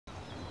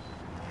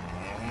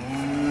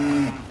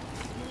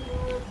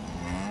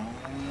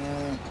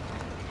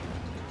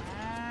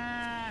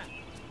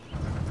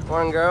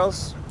Morning,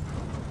 girls.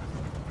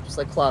 Just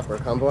like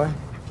clockwork, huh, boy?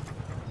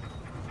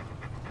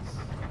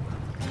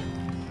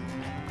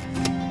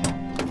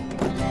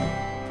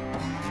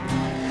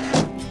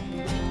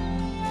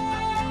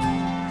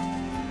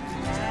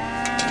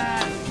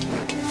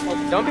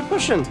 Oh, don't be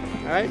pushing,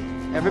 all right?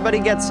 Everybody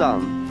gets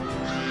some.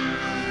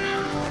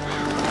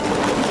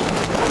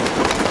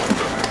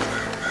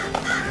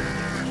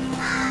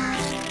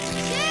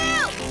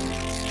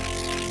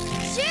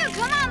 Shoot!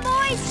 Come on,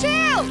 boys,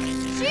 shoot!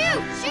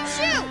 Shoot! Shoot!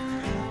 Shoot!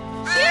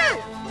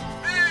 Shoot!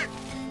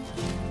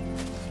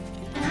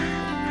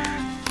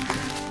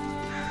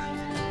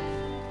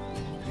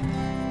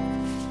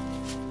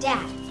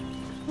 Dad,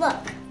 look.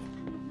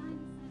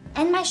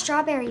 And my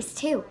strawberries,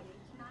 too.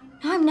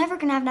 Now I'm never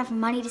gonna have enough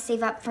money to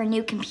save up for a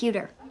new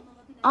computer.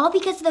 All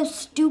because of those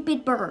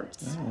stupid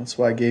birds. Well, that's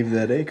why I gave you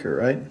that acre,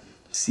 right?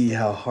 See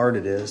how hard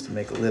it is to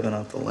make a living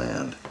off the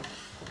land.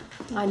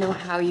 I know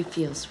how you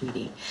feel,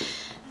 sweetie.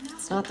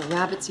 It's not the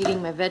rabbits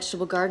eating my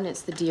vegetable garden,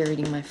 it's the deer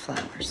eating my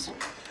flowers. Well,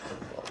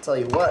 I'll tell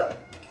you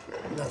what,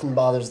 nothing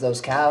bothers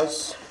those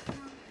cows.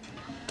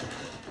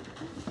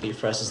 Beef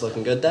fresh is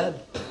looking good, Dad.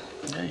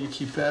 Yeah, you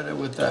keep at it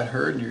with that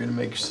herd and you're gonna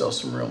make yourself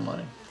some real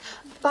money.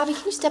 Bobby,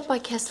 can you step by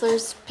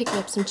Kessler's, pick me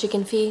up some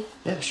chicken feed?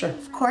 Yeah, sure.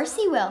 Of course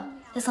he will,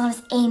 as long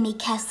as Amy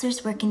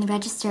Kessler's working the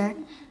register.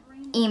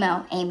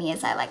 Emo Amy,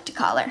 as I like to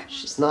call her.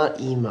 She's not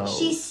emo.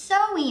 She's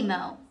so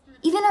emo.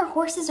 Even her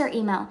horses are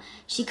emo.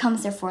 She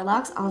combs their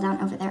forelocks all down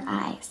over their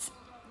eyes.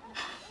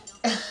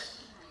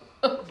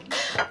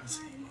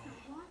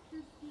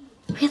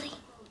 Really?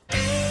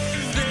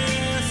 Is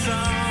there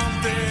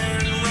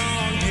something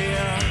wrong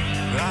here?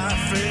 I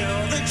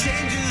feel the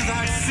changes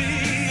I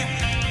see.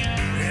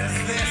 Is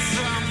there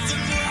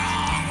something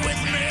wrong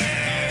with me?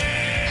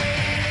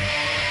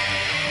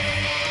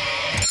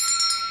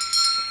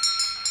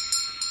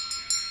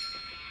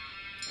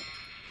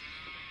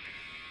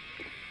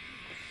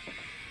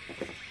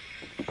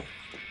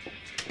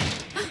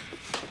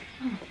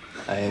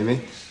 Hi,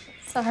 Amy.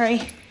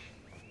 Sorry.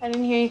 I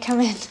didn't hear you come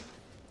in.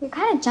 You're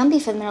kind of jumpy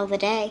for the middle of the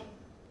day.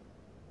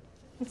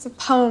 It's a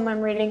poem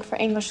I'm reading for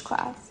English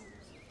class.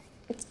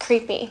 It's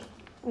creepy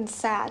and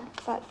sad,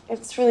 but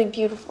it's really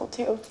beautiful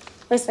too.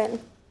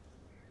 Listen.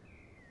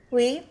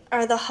 We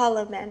are the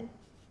hollow men.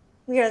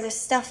 We are the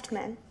stuffed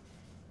men,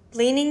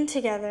 leaning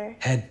together.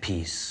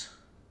 Headpiece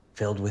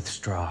filled with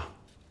straw.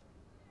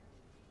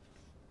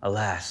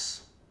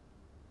 Alas,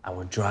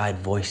 our dried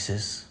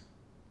voices,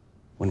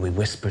 when we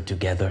whisper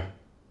together,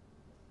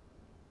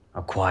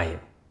 are quiet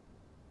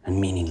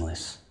and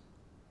meaningless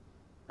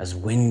as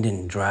wind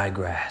in dry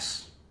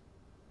grass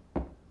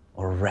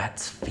or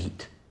rat's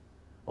feet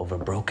over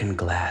broken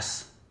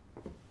glass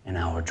in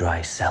our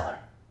dry cellar.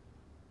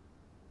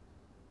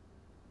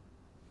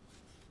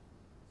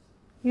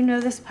 You know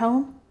this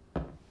poem?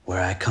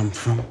 Where I come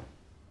from?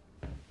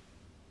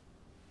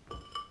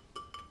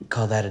 You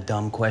call that a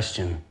dumb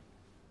question.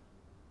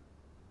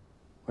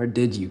 Where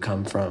did you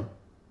come from?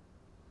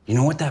 You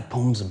know what that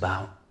poem's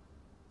about?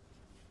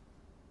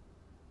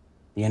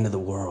 The end of the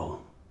world.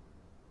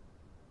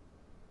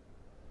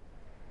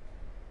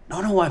 I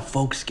don't know why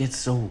folks get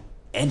so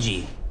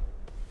edgy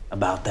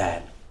about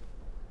that.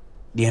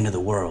 The end of the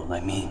world,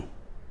 I mean.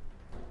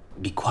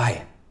 Be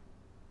quiet.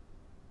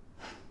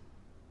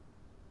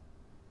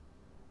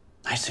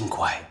 Nice and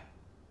quiet.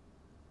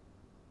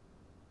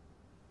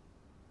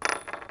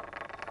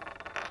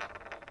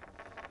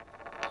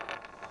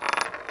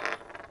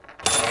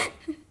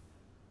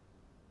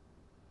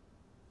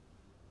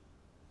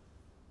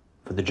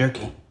 For the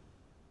jerky.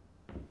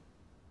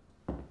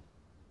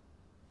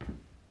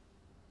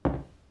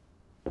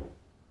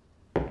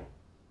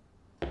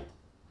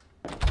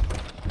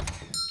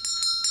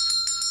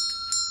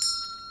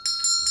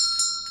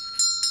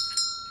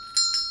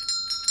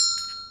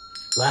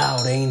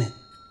 Loud, ain't it?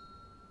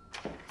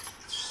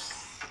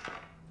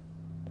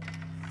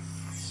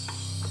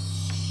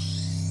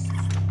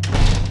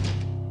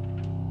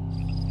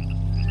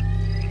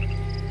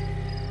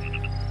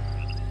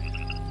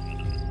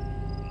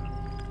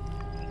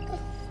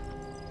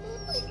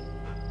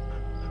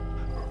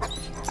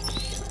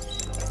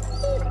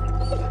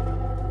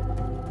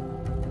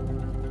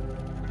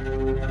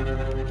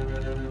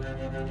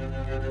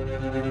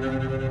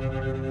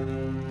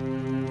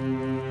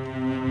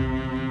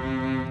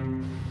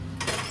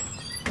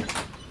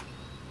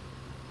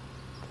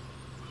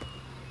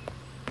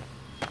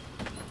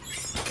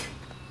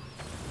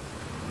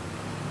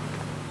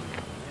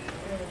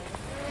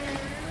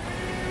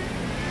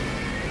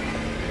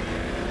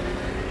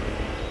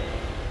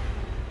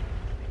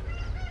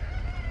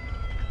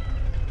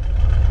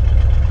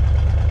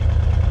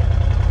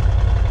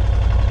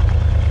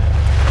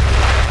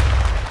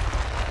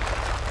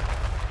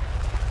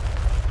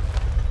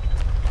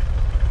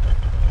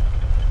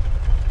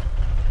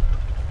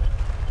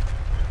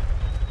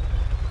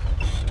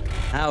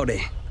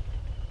 Howdy.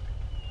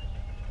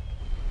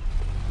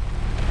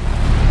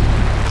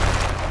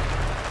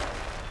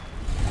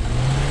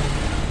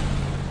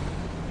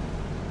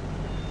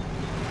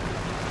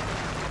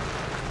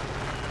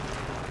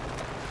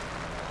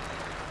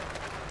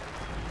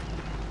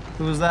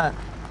 Who was that?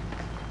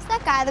 It's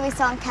that guy that we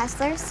saw in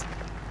Kessler's.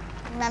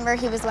 Remember,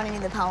 he was wanting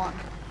the poem.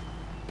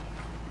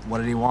 What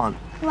did he want?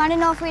 He wanted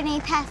to know if we had any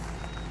pests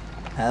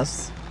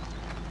Pests?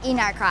 eating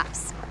our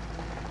crops.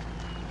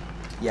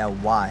 Yeah,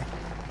 why?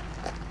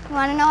 He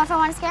wanted to know if I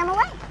want to scare him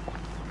away.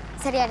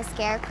 He said he had a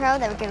scarecrow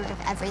that would get rid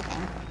of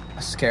everything.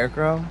 A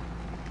scarecrow?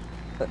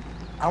 But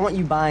I don't want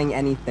you buying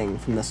anything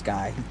from this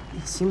guy.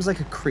 He seems like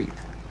a creep.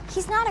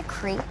 He's not a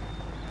creep.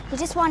 He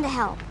just wanted to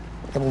help.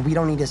 Yeah, well, we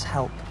don't need his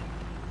help.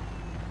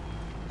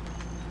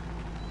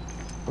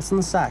 What's in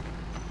the sack?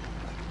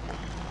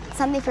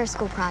 Something for a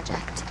school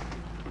project.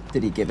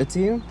 Did he give it to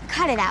you?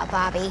 Cut it out,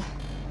 Bobby.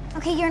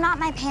 Okay, you're not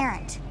my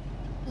parent.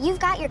 You've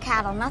got your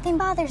cattle. Nothing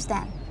bothers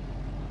them.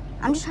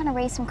 I'm just trying to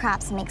raise some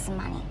crops and make some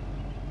money.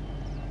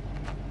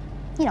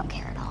 You don't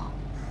care at all.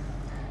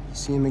 You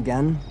see him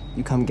again,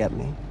 you come get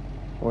me.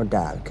 Or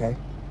Dad, okay?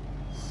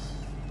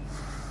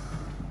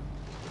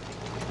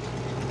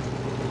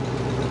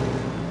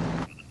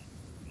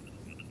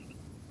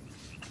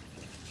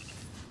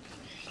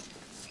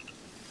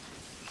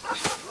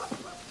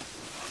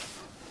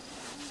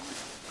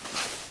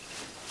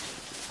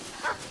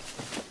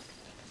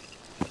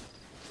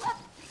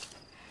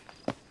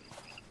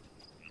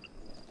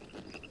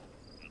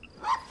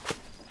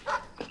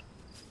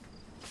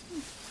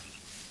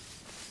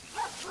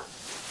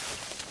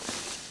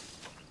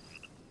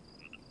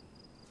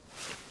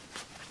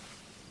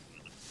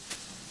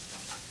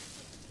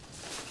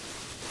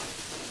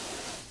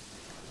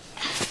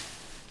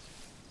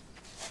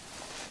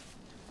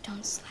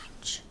 Don't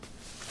slouch.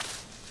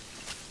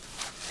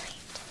 Right.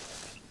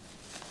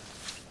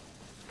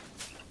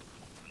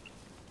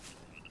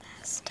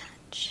 Last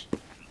touch.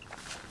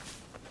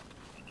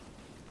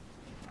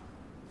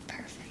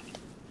 Perfect.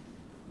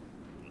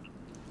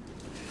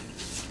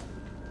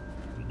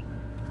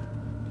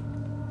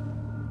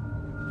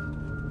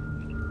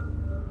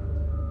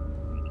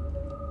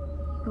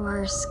 You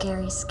are a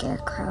scary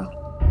scarecrow.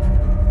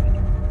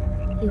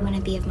 You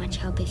wouldn't be of much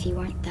help if you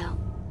weren't, though.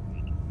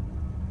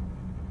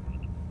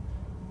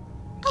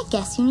 I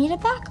guess you need a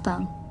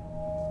backbone.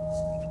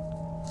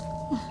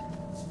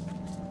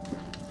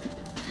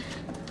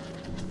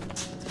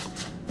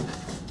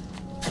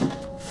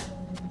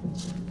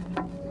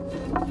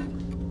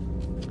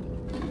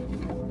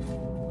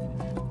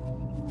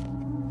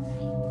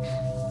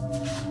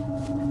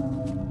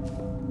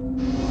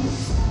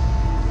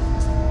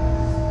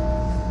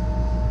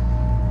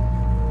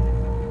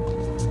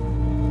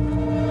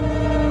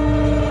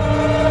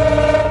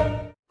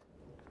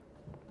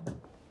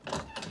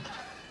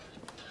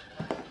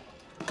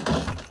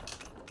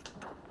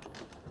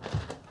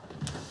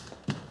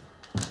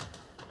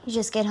 You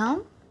just get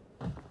home?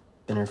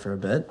 Been here for a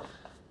bit.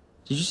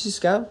 Did you see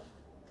Scout?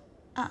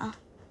 Uh-uh.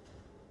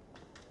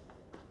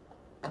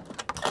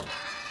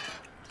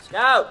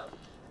 Scout!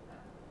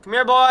 Come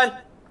here, boy!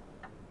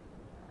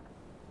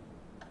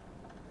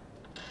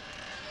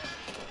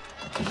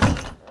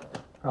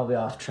 Probably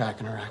off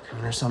tracking a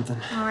raccoon or something.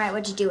 All right,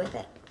 what'd you do with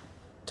it?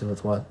 Do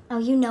with what? Oh,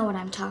 you know what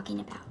I'm talking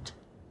about.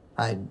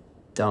 I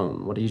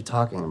don't. What are you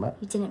talking about?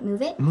 You didn't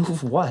move it?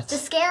 Move what? The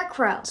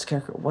scarecrow.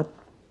 Scarecrow, what?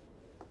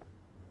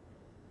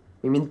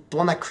 You mean the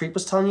one that Creep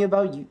was telling you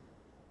about?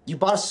 You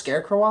bought a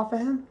scarecrow off of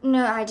him?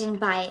 No, I didn't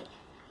buy it.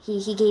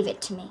 He gave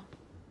it to me.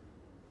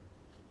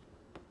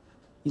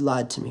 You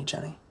lied to me,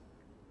 Jenny.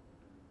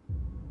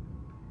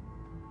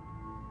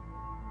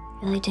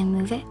 Really didn't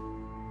move it?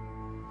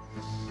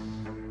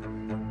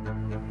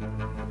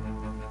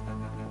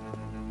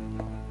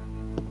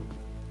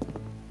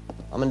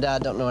 Mom and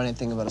Dad don't know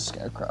anything about a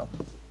scarecrow.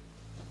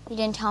 You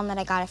didn't tell him that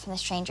I got it from the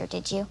stranger,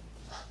 did you?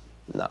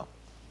 No.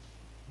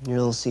 Your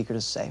little secret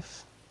is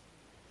safe.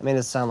 I made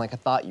it sound like I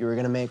thought you were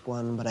gonna make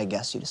one, but I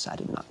guess you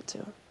decided not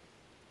to.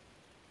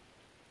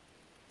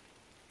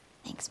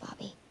 Thanks,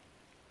 Bobby.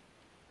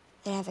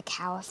 They'd have a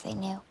cow if they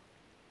knew.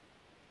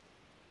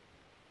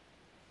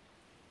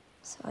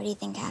 So what do you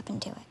think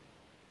happened to it?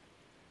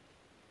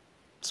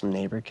 Some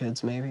neighbor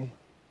kids, maybe?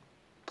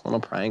 Pulling a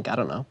prank, I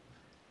don't know.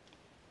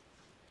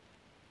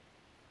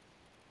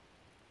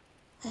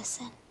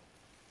 Listen.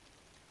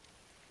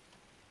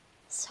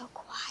 So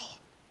quiet.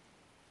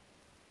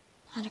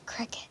 Not a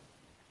cricket.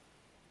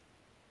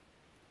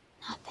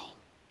 Nothing.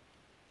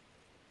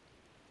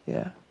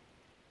 Yeah.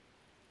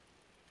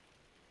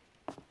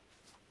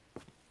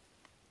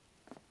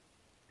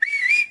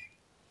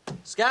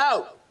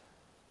 Scout!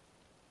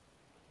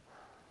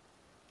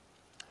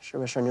 Sure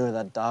wish I knew where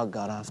that dog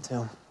got off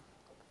to.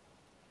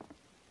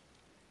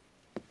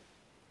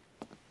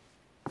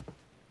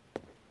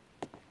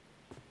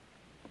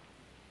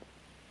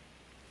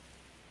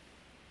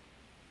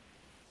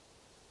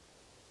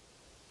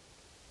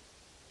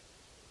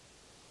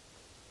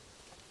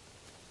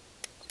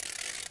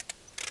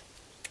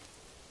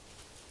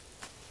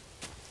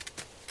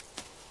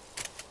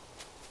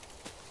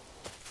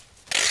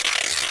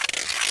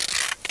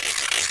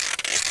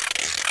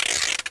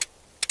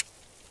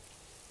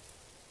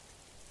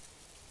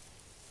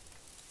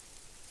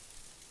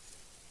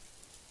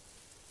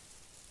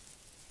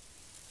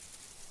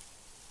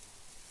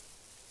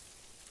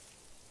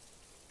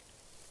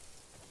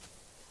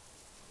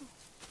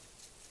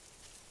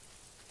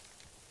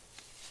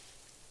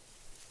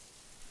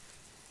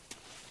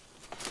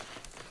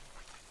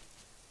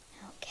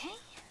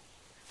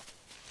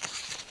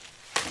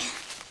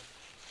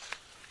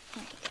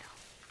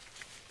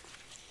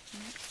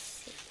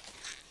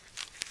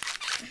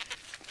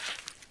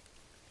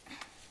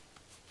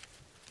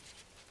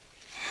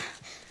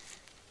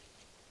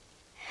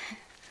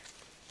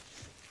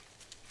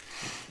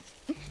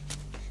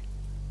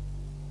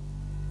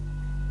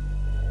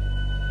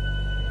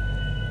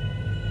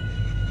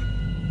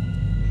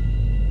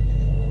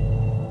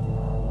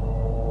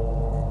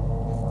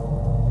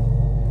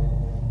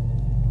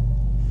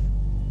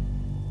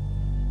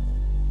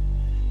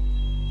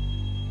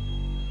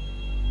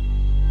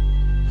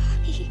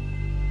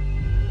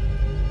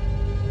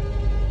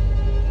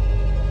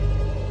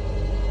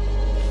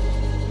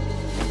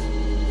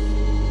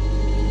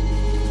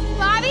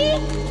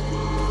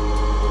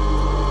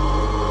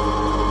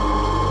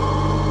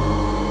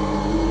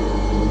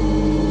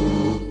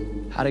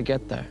 How'd it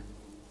get there?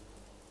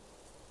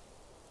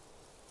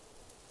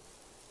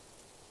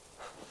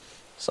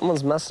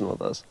 Someone's messing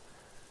with us.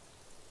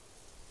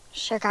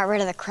 Sure got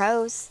rid of the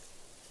crows.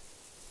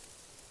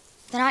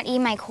 They're not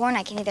eating my corn.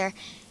 I can either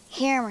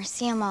hear them or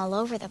see them all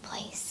over the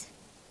place.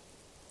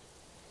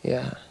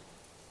 Yeah.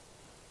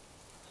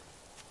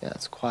 Yeah,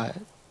 it's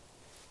quiet.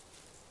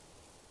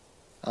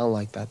 I don't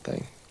like that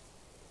thing.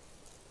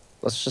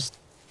 Let's just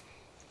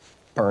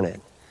burn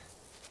it.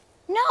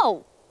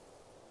 No!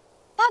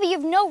 Bobby, you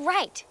have no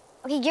right.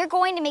 Okay, you're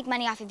going to make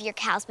money off of your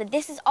cows, but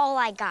this is all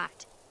I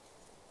got.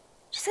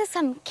 Just because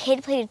some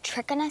kid played a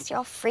trick on us, you're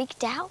all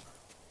freaked out?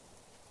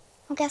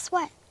 Well, guess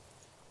what?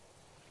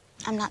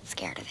 I'm not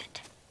scared of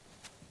it.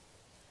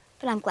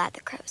 But I'm glad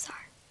the crows are.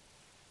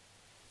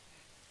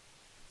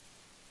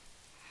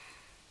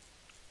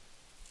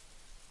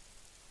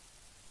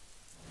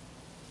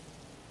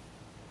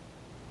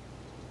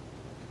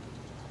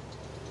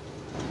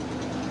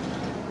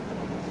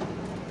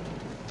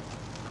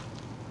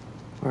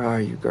 Where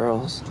are you,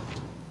 girls?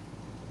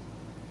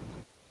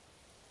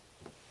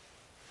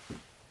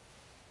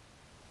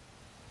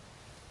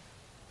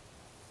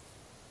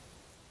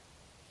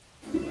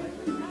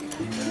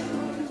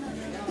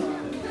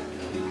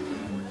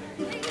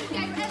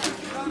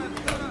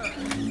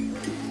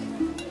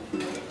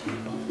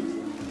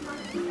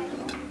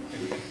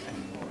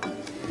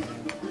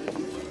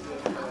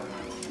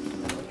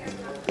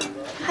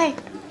 Hi.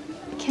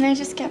 Can I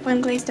just get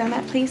one glazed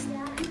donut, please?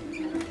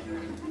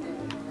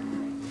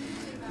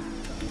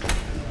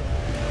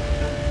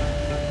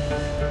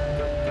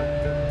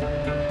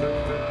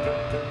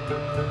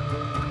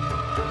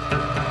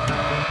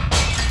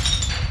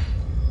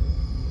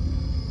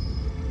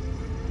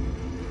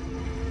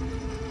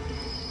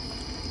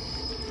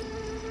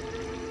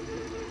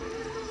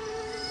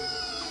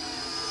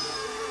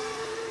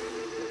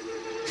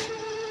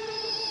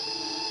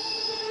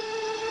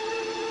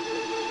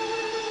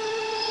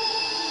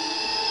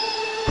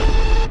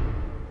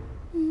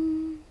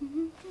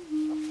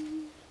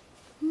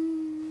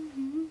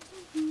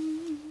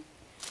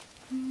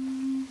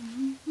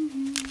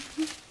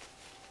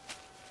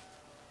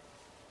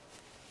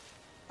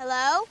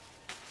 Hello?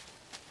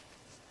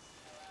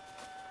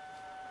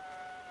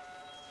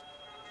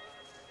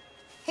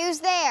 Who's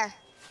there?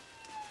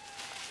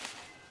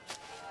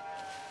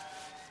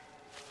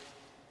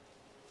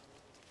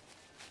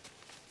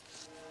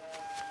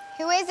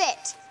 Who is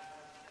it?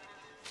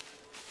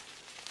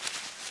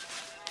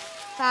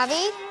 Bobby?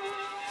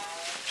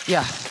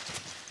 Yeah. Do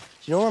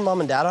you know where Mom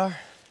and Dad are?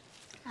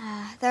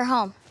 They're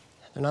home.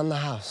 They're not in the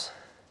house.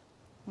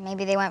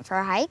 Maybe they went for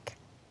a hike?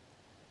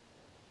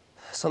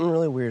 Something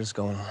really weird is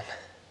going on.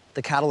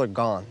 The cattle are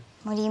gone.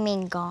 What do you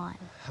mean gone?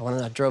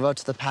 I drove out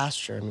to the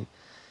pasture, and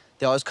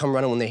they always come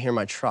running when they hear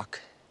my truck.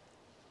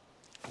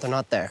 They're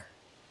not there.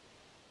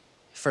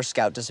 First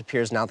Scout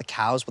disappears, now the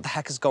cows. What the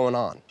heck is going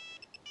on?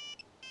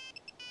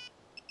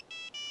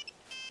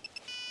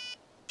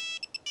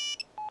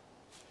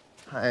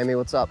 Hi, Amy,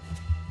 what's up?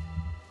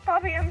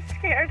 Bobby, I'm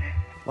scared.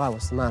 Why,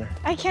 what's the matter?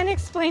 I can't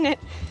explain it.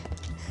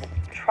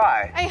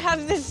 Try. I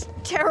have this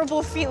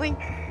terrible feeling.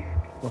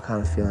 What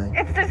kind of feeling?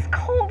 It's this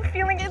cold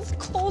feeling. It's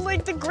cold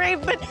like the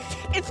grave, but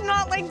it's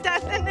not like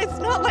death, and it's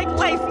not like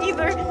life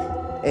either.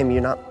 Amy,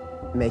 you're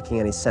not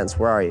making any sense.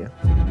 Where are you?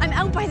 I'm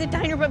out by the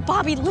diner, but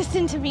Bobby,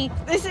 listen to me.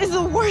 This is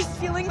the worst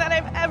feeling that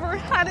I've ever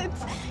had.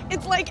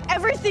 It's like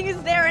everything is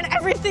there and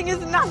everything is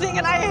nothing,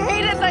 and I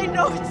hate it, and I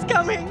know it's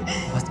coming.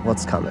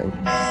 What's coming?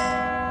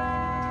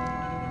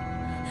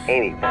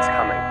 Amy, what's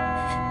coming?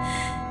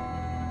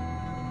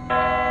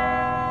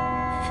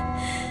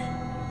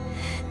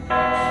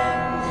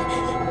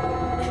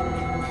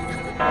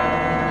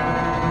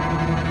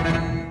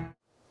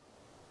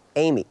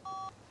 Amy.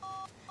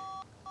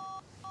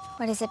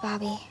 What is it,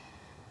 Bobby?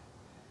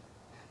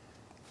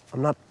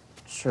 I'm not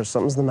sure.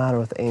 Something's the matter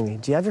with Amy.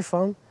 Do you have your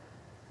phone?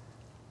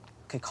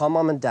 Okay, call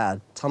Mom and Dad.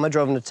 Tell them I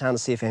drove into town to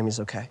see if Amy's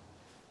okay.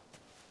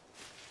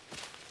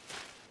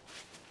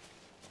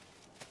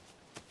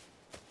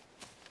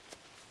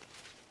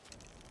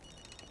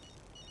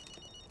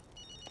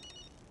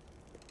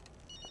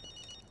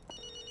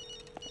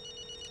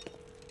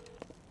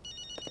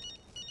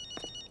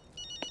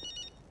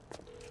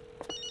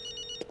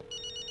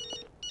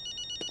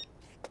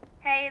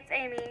 Hey, it's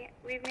Amy.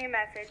 Leave me a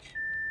message.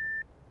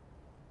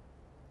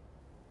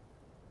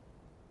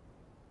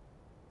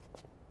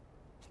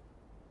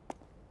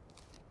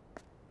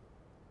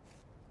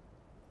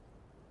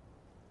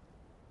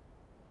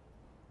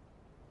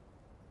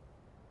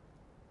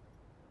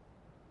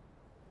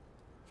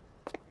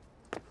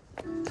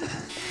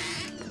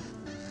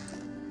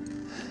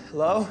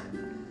 Hello?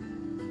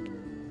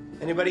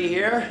 Anybody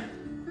here?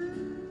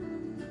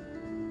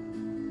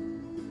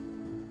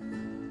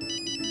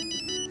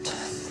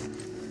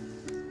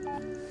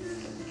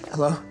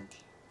 Hello?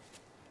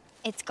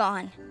 It's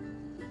gone.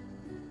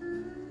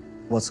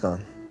 What's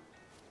gone?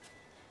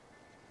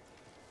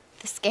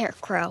 The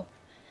Scarecrow.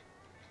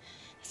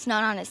 It's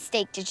not on a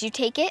stake. Did you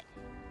take it?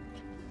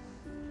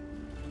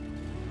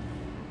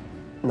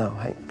 No,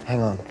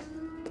 hang on.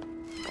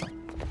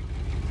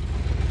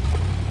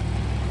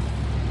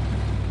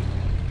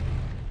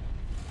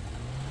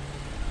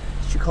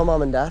 you call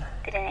Mom and Dad?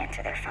 They didn't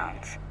answer their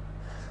phones.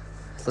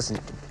 Listen,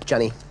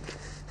 Jenny,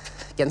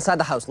 get inside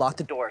the house, lock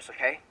the doors,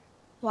 okay?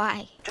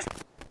 Why? Just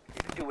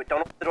do it.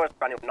 Don't open the doors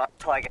around you, not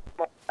until I get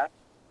Mom and Dad.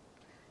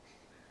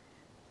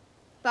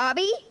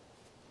 Bobby?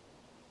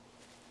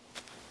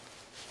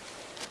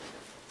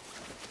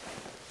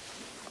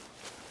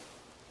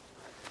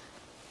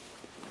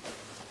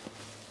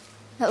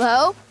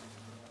 Hello?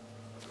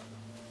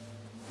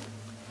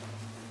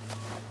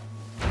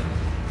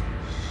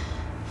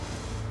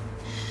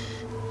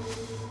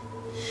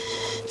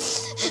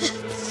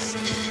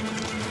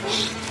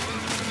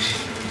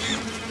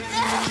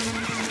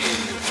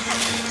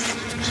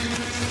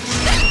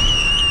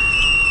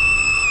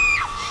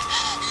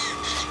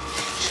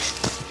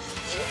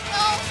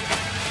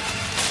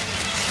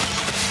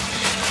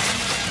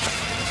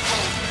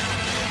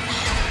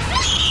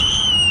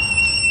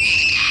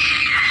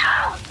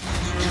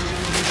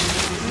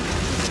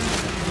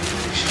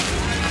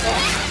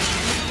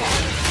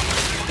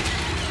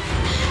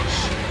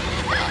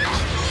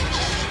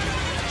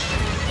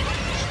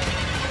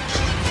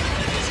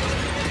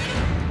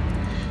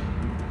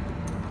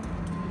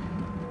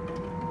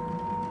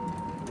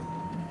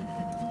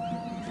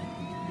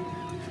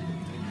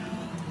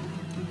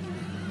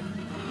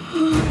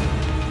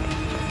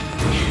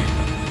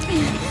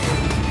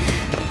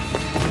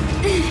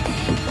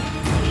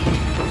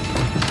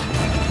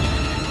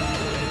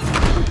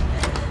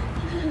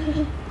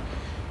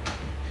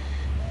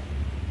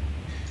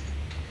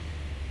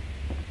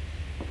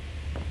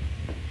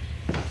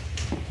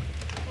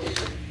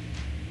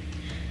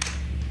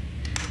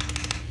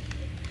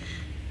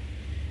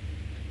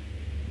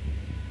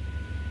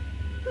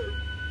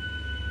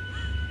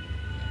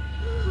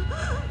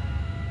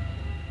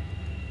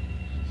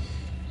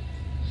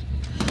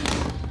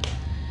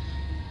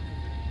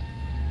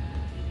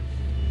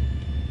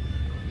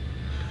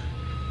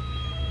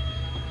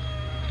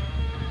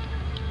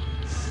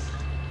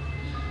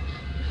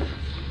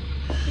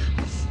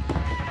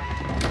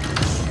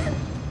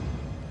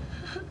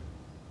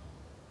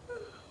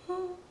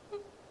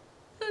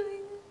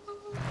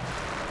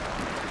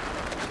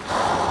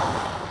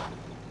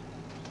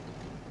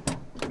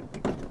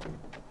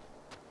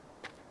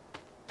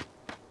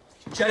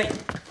 Jenny!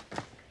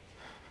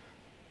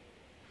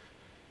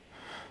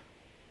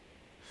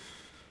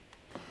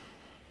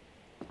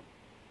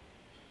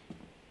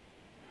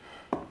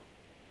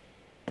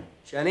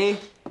 Jenny?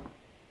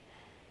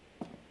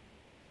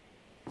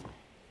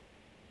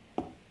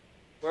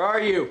 Where are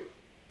you?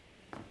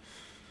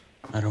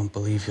 I don't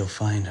believe you'll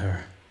find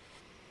her.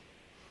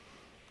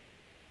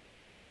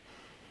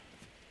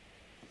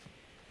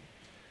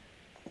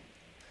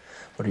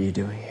 What are you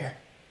doing here?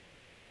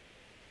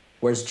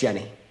 Where's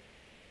Jenny?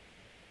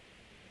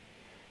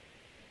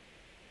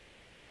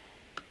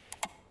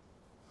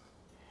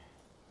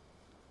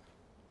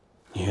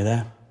 You hear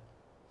that?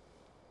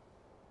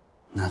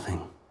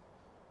 Nothing.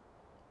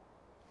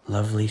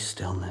 Lovely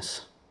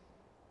stillness.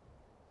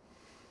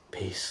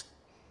 Peace.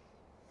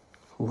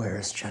 Where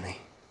is Jenny?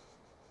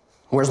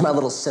 Where's my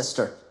little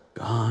sister?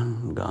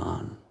 Gone,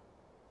 gone.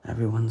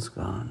 Everyone's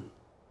gone.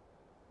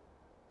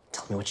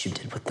 Tell me what you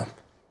did with them.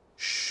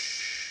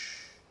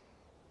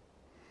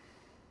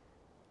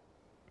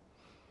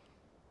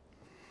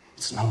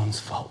 It's no one's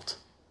fault.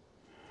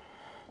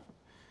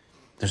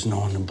 There's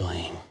no one to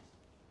blame.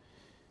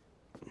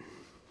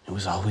 It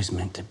was always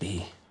meant to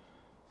be.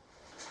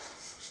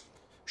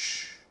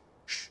 Shh.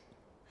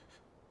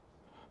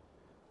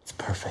 It's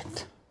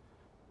perfect.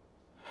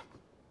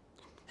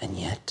 And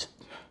yet,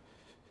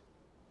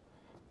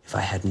 if I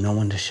had no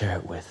one to share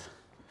it with,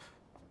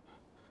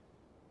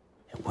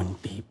 it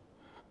wouldn't be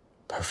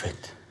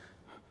perfect.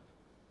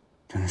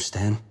 Do you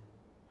understand?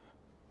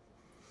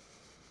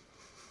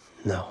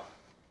 No.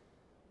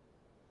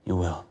 You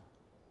will.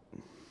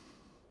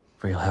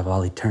 For you'll have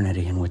all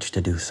eternity in which to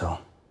do so.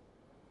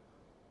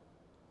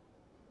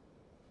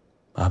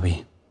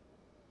 Bobby,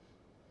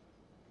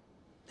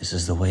 this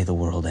is the way the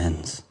world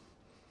ends.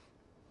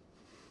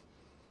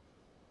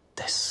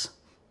 This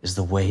is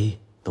the way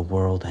the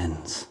world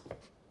ends.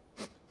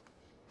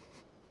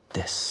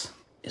 This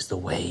is the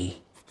way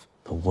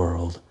the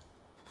world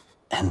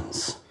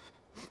ends.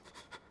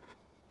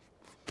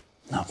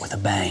 Not with a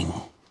bang,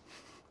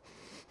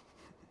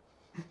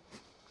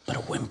 but a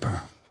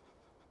whimper.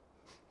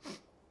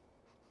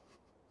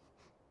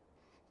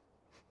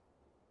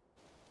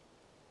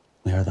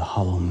 We are the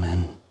hollow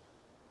men.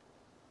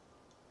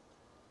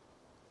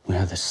 We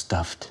are the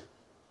stuffed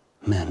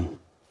men.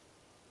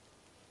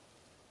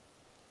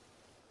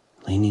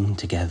 Leaning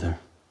together.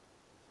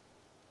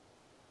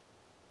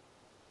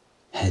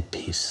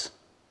 Headpiece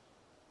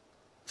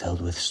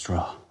filled with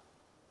straw.